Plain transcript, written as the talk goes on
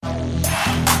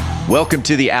Welcome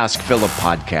to the Ask Philip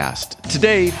podcast.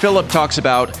 Today, Philip talks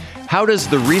about how does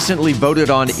the recently voted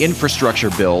on infrastructure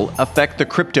bill affect the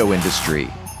crypto industry?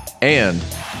 And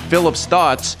Philip's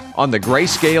thoughts on the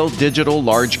Grayscale Digital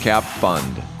Large Cap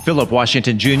Fund. Philip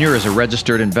Washington Jr. is a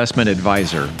registered investment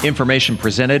advisor. Information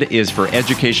presented is for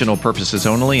educational purposes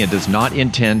only and does not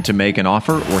intend to make an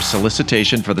offer or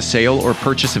solicitation for the sale or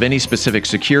purchase of any specific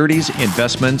securities,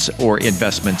 investments, or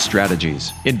investment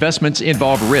strategies. Investments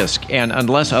involve risk and,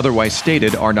 unless otherwise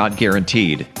stated, are not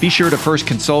guaranteed. Be sure to first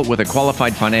consult with a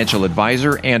qualified financial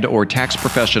advisor and/or tax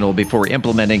professional before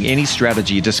implementing any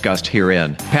strategy discussed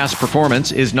herein. Past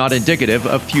performance is not indicative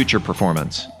of future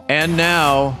performance. And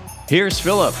now, here's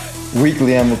Philip.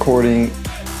 Weekly, I'm recording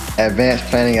advanced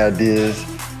planning ideas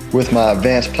with my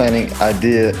advanced planning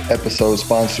idea episode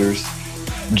sponsors,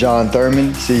 John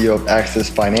Thurman, CEO of Access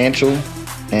Financial,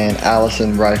 and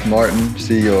Allison Rife Martin,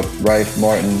 CEO of Rife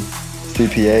Martin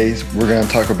CPAs. We're going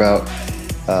to talk about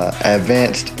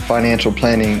advanced financial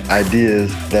planning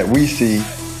ideas that we see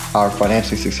our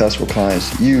financially successful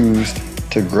clients use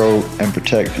to grow and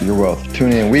protect your wealth.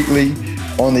 Tune in weekly.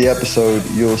 On the episode,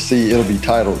 you'll see it'll be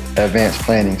titled Advanced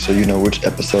Planning, so you know which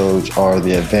episodes are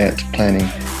the advanced planning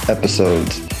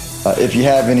episodes. If you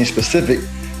have any specific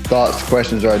thoughts,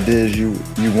 questions, or ideas you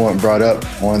want brought up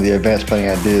on the Advanced Planning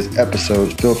Ideas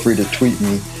episodes, feel free to tweet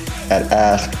me at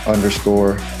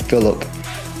ask_Philip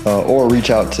or reach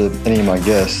out to any of my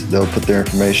guests. They'll put their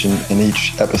information in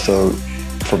each episode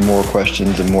for more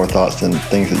questions and more thoughts and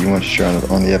things that you want to share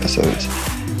on the episodes.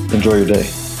 Enjoy your day.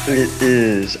 It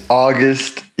is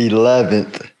August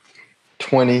 11th,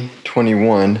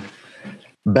 2021.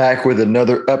 Back with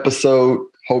another episode.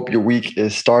 Hope your week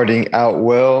is starting out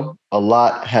well. A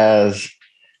lot has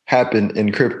happened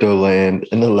in crypto land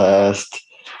in the last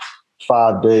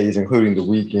 5 days, including the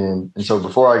weekend. And so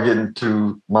before I get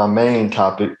into my main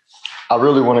topic, I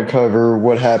really want to cover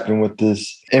what happened with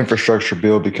this infrastructure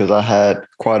bill because I had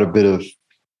quite a bit of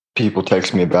people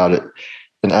text me about it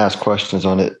and ask questions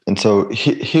on it. And so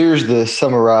here's the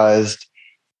summarized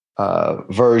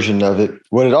version of it.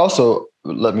 What it also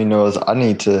let me know is I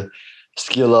need to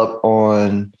skill up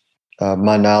on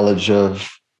my knowledge of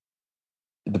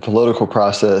the political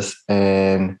process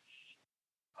and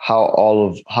how all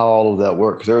of that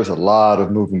works. There was a lot of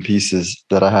moving pieces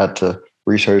that I had to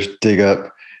research, dig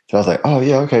up. So I was like, oh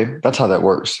yeah, okay, that's how that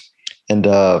works. And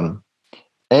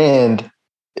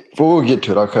we'll get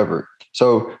to it. I'll cover it.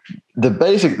 So the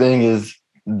basic thing is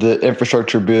the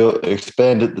infrastructure bill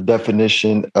expanded the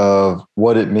definition of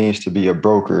what it means to be a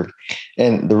broker.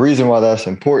 And the reason why that's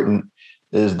important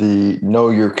is the know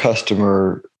your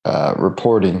customer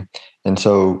reporting. And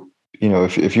so,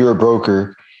 if you're a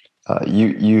broker,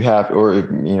 you have, or,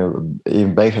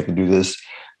 even banks have to do this,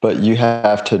 but you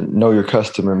have to know your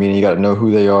customer, meaning you got to know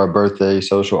who they are, birthday,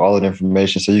 social, all that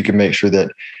information. So you can make sure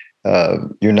that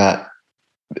you're not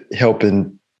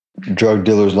helping drug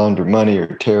dealers launder money or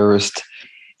terrorists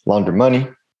launder money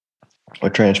or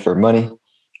transfer money.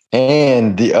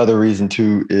 And the other reason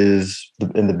too is,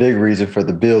 and the big reason for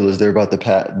the bill is they're about to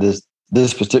pass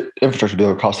this specific infrastructure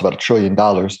bill costs about $1 trillion.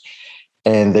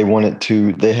 And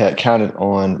they had counted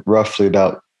on roughly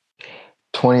about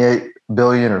 28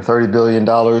 billion or $30 billion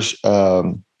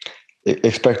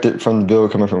expected from the bill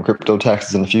coming from crypto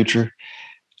taxes in the future.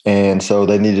 And so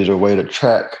they needed a way to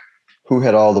track who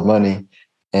had all the money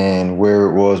and where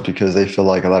it was, because they feel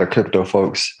like a lot of crypto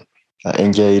folks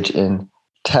engage in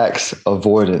tax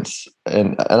avoidance.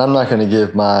 And I'm not going to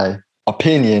give my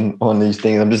opinion on these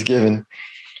things. I'm just giving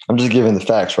the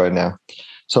facts right now.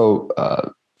 So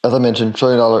as I mentioned, $1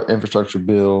 trillion infrastructure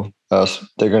bill. The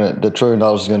 $1 trillion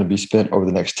is going to be spent over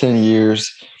the next 10 years.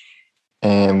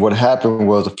 And what happened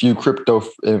was a few crypto,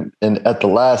 and at the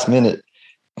last minute,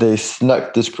 they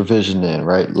snuck this provision in,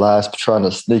 right? Trying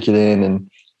to sneak it in.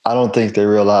 And I don't think they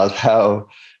realized how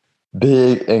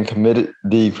big and committed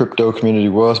the crypto community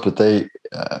was, but they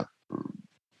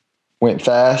went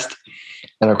fast.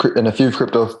 And a few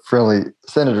crypto-friendly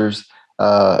senators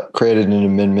created an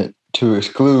amendment to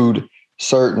exclude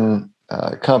certain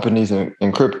companies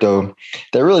in crypto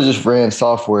that really just ran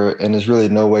software, and there's really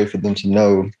no way for them to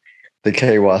know the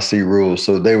KYC rules.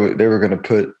 So they were going to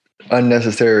put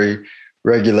unnecessary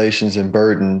regulations and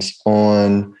burdens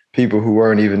on people who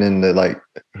weren't even in the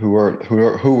who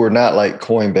were not like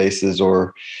Coinbases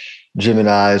or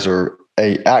Geminis or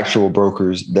actual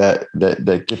brokers that get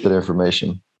that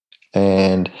information.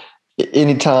 And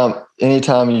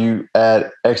anytime you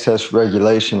add excess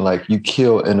regulation, like, you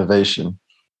kill innovation.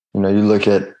 You look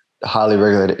at highly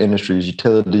regulated industries,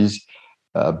 utilities,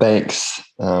 banks,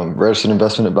 registered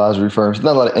investment advisory firms.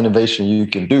 Not a lot of innovation you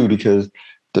can do because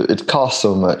it costs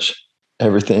so much.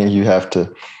 everything you have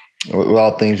to, with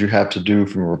all things you have to do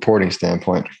from a reporting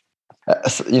standpoint.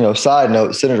 Side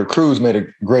note, Senator Cruz made a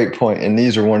great point, and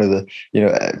these are one of the,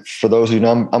 for those who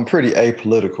know, I'm pretty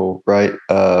apolitical, right?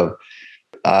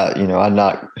 I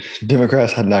knock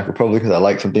Democrats, I knock Republicans. I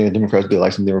like something that Democrats do, I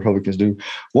like something Republicans do.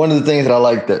 One of the things that I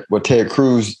like that what Ted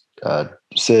Cruz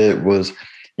said was,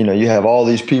 you have all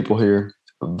these people here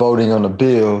voting on a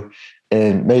bill,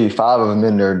 and maybe 5 of them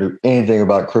in there do anything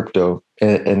about crypto,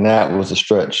 and that was a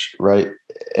stretch, right?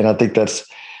 And I think that's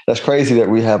crazy that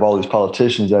we have all these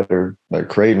politicians that are like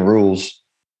creating rules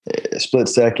split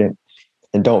second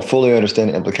and don't fully understand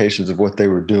the implications of what they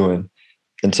were doing.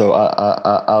 And so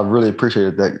I really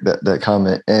appreciated that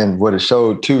comment. And what it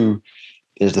showed too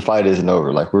is the fight isn't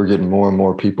over. Like, we're getting more and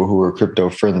more people who are crypto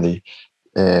friendly,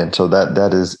 and so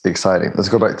that is exciting. Let's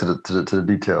go back to the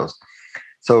details.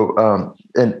 So,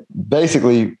 and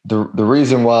basically, the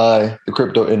reason why the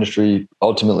crypto industry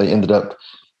ultimately ended up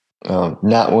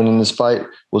not winning this fight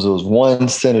was there was one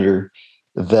senator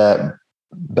that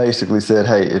basically said,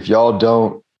 "Hey, if y'all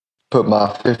don't put my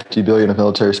 $50 billion of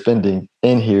military spending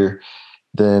in here,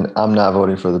 then I'm not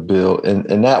voting for the bill."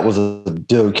 And that was a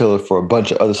deal killer for a bunch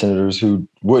of other senators who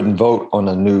wouldn't vote on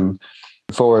a new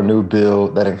bill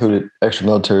that included extra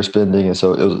military spending. And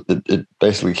so it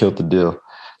basically killed the deal.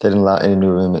 They didn't allow any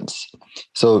new amendments.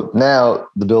 So now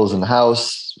the bill is in the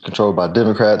House, controlled by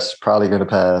Democrats, probably going to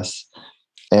pass.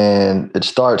 And it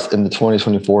starts in the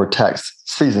 2024 tax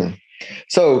season.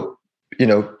 So,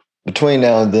 between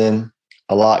now and then,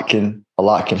 a lot can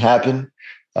happen.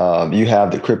 You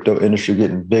have the crypto industry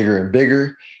getting bigger and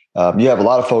bigger. You have a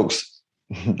lot of folks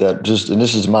that and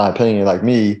this is my opinion, like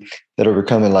me, that are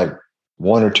becoming like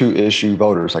 1 or 2 issue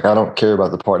voters. Like, I don't care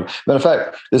about the party. Matter of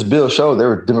fact, this bill showed there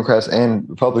were Democrats and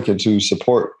Republicans who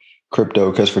support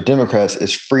crypto, because for Democrats,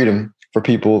 it's freedom for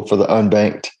people, for the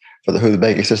unbanked, for who the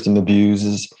banking system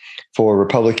abuses. For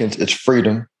Republicans, it's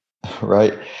freedom,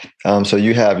 right? So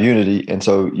you have unity. And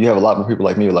so you have a lot more people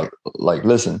like me who like,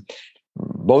 listen,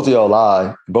 both of y'all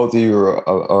lie. Both of you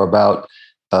are about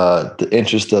the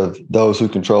interest of those who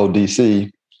control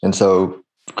DC. And so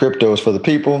crypto is for the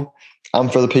people. I'm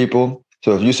for the people.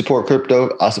 So if you support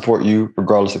crypto, I support you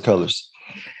regardless of colors.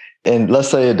 And let's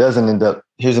say it doesn't end up,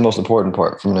 here's the most important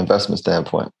part from an investment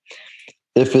standpoint.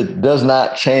 If it does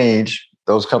not change,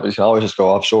 those companies can always just go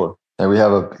offshore. And we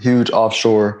have a huge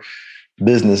offshore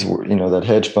business, that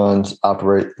hedge funds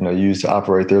operate, use to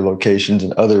operate their locations,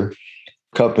 and other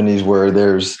companies where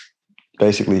there's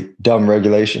basically dumb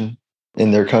regulation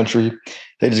in their country.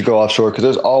 They just go offshore because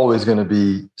there's always going to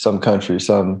be some country,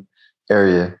 some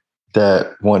area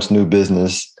that wants new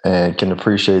business and can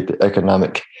appreciate the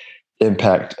economic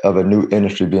impact of a new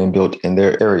industry being built in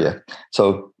their area.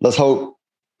 So let's hope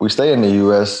we stay in the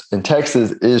U.S. And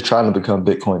Texas is trying to become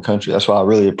Bitcoin country. That's why I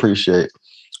really appreciate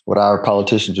what our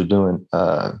politicians are doing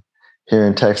here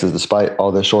in Texas, despite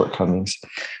all their shortcomings.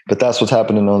 But that's what's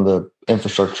happening on the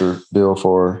infrastructure bill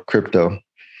for crypto.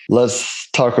 Let's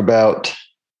talk about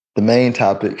the main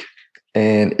topic,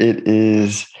 and it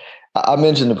is, I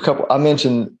mentioned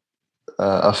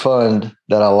a fund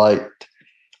that I liked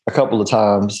a couple of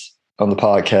times on the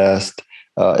podcast,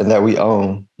 and that we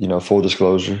own, full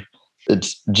disclosure.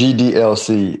 It's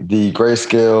GDLC, the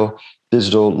Grayscale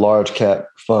Digital Large Cap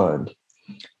Fund.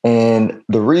 And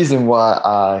the reason why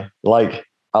I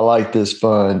like this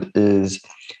fund is,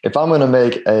 if I'm going to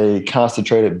make a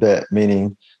concentrated bet,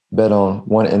 meaning bet on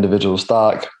one individual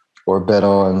stock or bet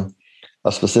on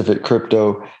a specific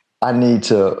crypto, I need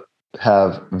to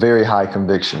have very high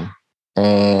conviction.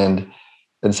 And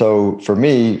so for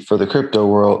me, for the crypto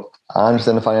world, I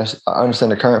understand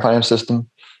the current financial system.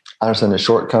 I understand the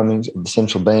shortcomings of the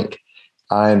central bank.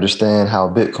 I understand how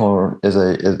Bitcoin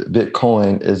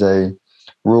is a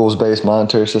rules-based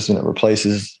monetary system that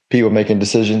replaces people making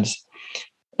decisions.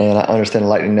 And I understand the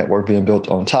Lightning Network being built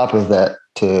on top of that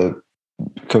to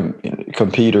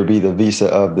compete or be the Visa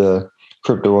of the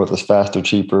crypto world, that's faster,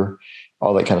 cheaper,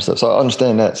 all that kind of stuff. So I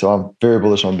understand that. So I'm very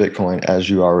bullish on Bitcoin, as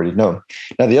you already know.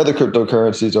 Now, the other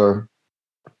cryptocurrencies are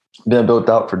being built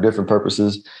out for different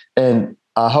purposes. And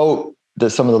I hope that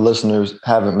some of the listeners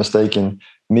haven't mistaken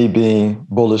me being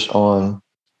bullish on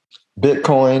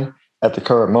Bitcoin at the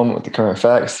current moment with the current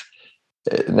facts.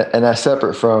 And that's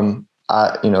separate from,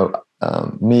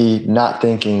 me not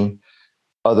thinking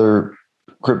other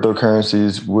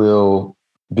cryptocurrencies will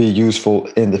be useful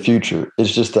in the future.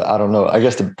 It's just that, I don't know. I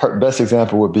guess the best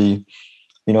example would be,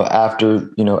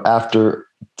 after,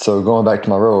 so going back to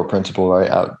my railroad principle, right?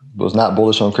 I was not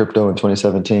bullish on crypto in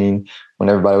 2017 when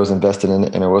everybody was invested in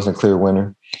it and there wasn't a clear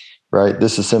winner, right?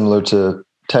 This is similar to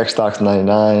tech stocks in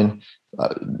 99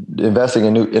 investing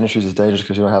in new industries is dangerous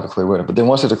because you don't have a clear winner. But then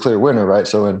once there's a clear winner, right?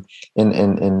 So in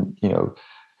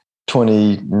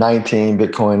 2019,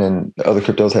 Bitcoin and other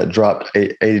cryptos had dropped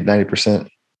 80, 90%.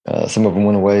 Some of them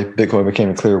went away. Bitcoin became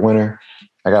a clear winner.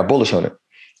 I got bullish on it.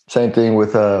 Same thing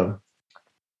with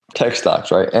tech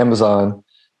stocks, right? Amazon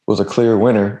was a clear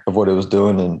winner of what it was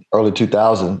doing in early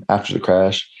 2000 after the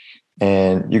crash.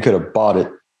 And you could have bought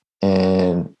it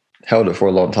and held it for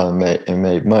a long time and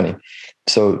made money.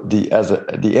 So the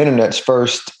internet's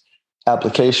first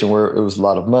application where it was a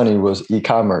lot of money was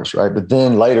e-commerce, right? But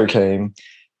then later came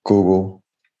Google,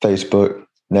 Facebook,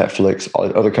 Netflix, all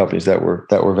the other companies that were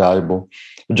valuable,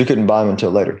 but you couldn't buy them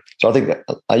until later. So I think that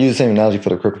I use the same analogy for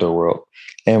the crypto world.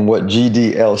 And what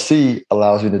GDLC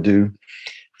allows you to do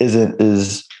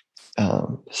is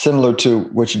similar to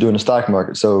what you do in the stock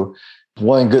market. So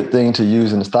one good thing to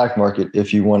use in the stock market,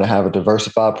 if you want to have a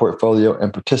diversified portfolio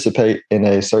and participate in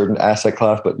a certain asset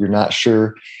class, but you're not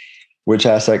sure which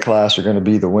asset class are going to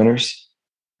be the winners,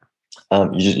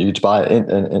 you just buy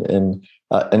an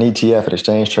ETF, an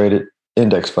exchange traded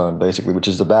index fund, basically, which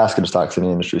is the basket of stocks in the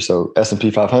industry. So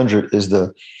S&P 500 is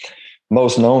the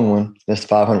most known one. It's the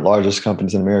 500 largest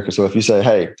companies in America. So if you say,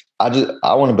 hey,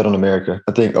 I want to bet on America,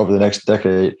 I think over the next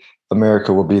decade,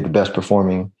 America will be the best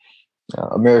performing.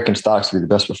 American stocks will be the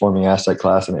best performing asset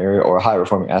class in the area, or a high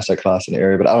performing asset class in the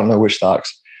area, but I don't know which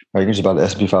stocks. Right? You can just buy the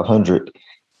S&P 500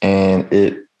 and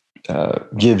it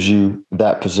gives you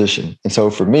that position. And so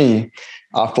for me,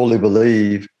 I fully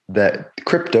believe that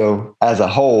crypto as a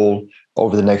whole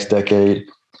over the next decade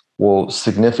will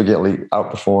significantly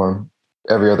outperform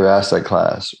every other asset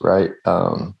class, right?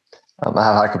 I have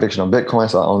high conviction on Bitcoin,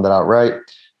 so I own that outright.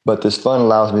 But this fund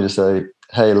allows me to say,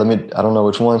 hey, I don't know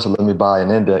which one, so let me buy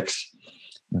an index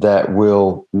that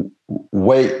will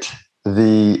weight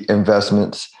the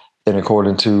investments in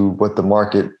accordance to what the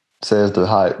market says.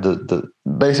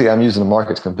 Basically, I'm using the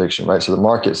market's conviction, right? So the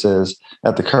market says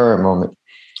at the current moment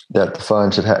that the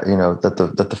fund should have, that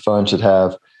the fund should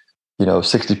have,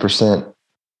 60%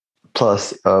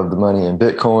 plus of the money in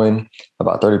Bitcoin,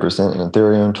 about 30% in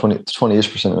Ethereum,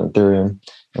 20-ish% in Ethereum,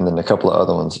 and then a couple of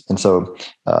other ones. And so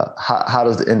how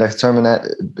does the index determine that?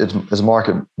 It's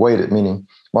market weighted, meaning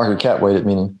market cap weighted,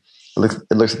 meaning it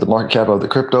looks at the market cap of the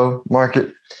crypto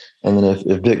market. And then if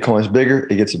Bitcoin's bigger,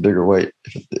 it gets a bigger weight.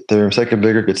 If Ethereum's second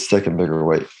bigger, it gets a second bigger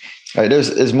weight. Right?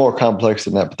 It's more complex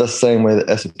than that, but that's the same way the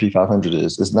S&P 500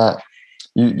 is. It's not,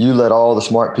 you let all the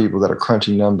smart people that are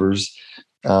crunching numbers,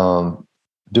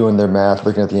 doing their math,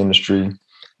 looking at the industry,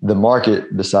 the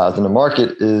market decides. And the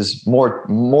market is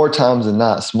more times than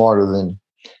not smarter than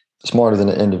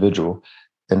the individual.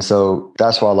 And so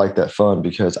that's why I like that fund,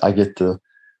 because I get the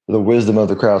wisdom of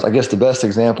the crowds. I guess the best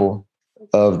example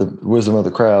of the wisdom of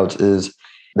the crowds is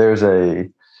there's a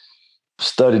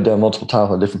study done multiple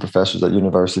times by different professors at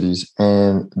universities,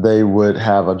 and they would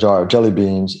have a jar of jelly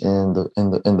beans in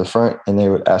the front, and they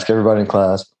would ask everybody in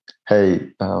class, hey,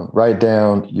 write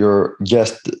down your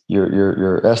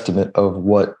estimate of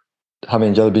how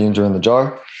many jelly beans are in the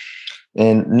jar.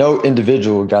 And no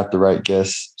individual got the right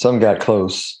guess. Some got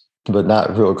close, but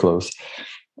not real close.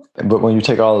 But when you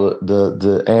take all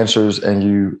the answers and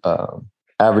you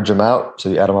average them out, so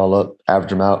you add them all up,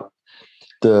 average them out,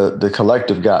 the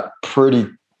collective got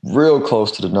real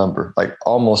close to the number, like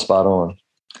almost spot on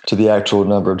to the actual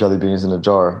number of jelly beans in the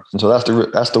jar. And so that's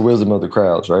the wisdom of the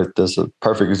crowds, right? That's a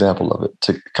perfect example of it.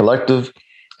 To collective,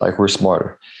 like we're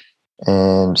smarter.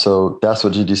 And so that's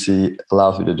what GDC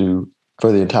allows you to do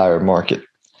for the entire market.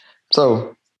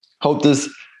 So hope this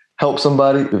helps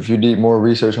somebody. If you need more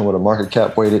research on what a market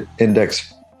cap weighted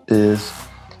index is,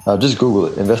 just Google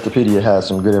it. Investopedia has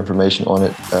some good information on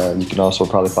it. You can also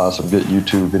probably find some good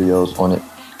YouTube videos on it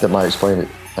that might explain it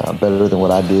better than what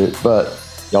I did. But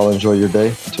y'all enjoy your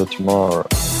day. Until tomorrow.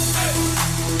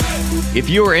 If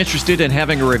you are interested in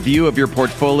having a review of your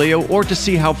portfolio or to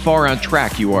see how far on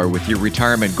track you are with your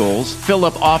retirement goals,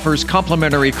 Philip offers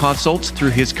complimentary consults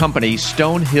through his company,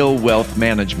 Stonehill Wealth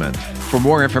Management. For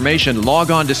more information,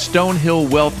 log on to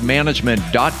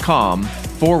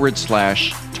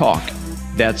stonehillwealthmanagement.com/talk.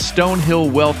 That's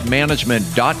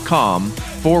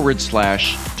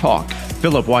stonehillwealthmanagement.com/talk.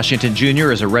 Philip Washington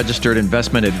Jr. is a registered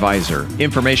investment advisor.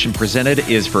 Information presented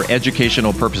is for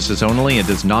educational purposes only and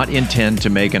does not intend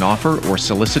to make an offer or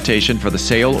solicitation for the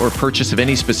sale or purchase of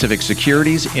any specific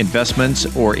securities, investments,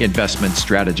 or investment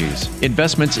strategies.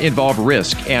 Investments involve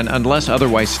risk and, unless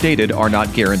otherwise stated, are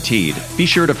not guaranteed. Be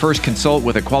sure to first consult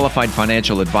with a qualified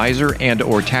financial advisor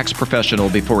and/or tax professional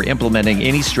before implementing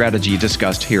any strategy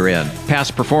discussed herein.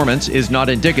 Past performance is not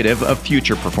indicative of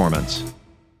future performance.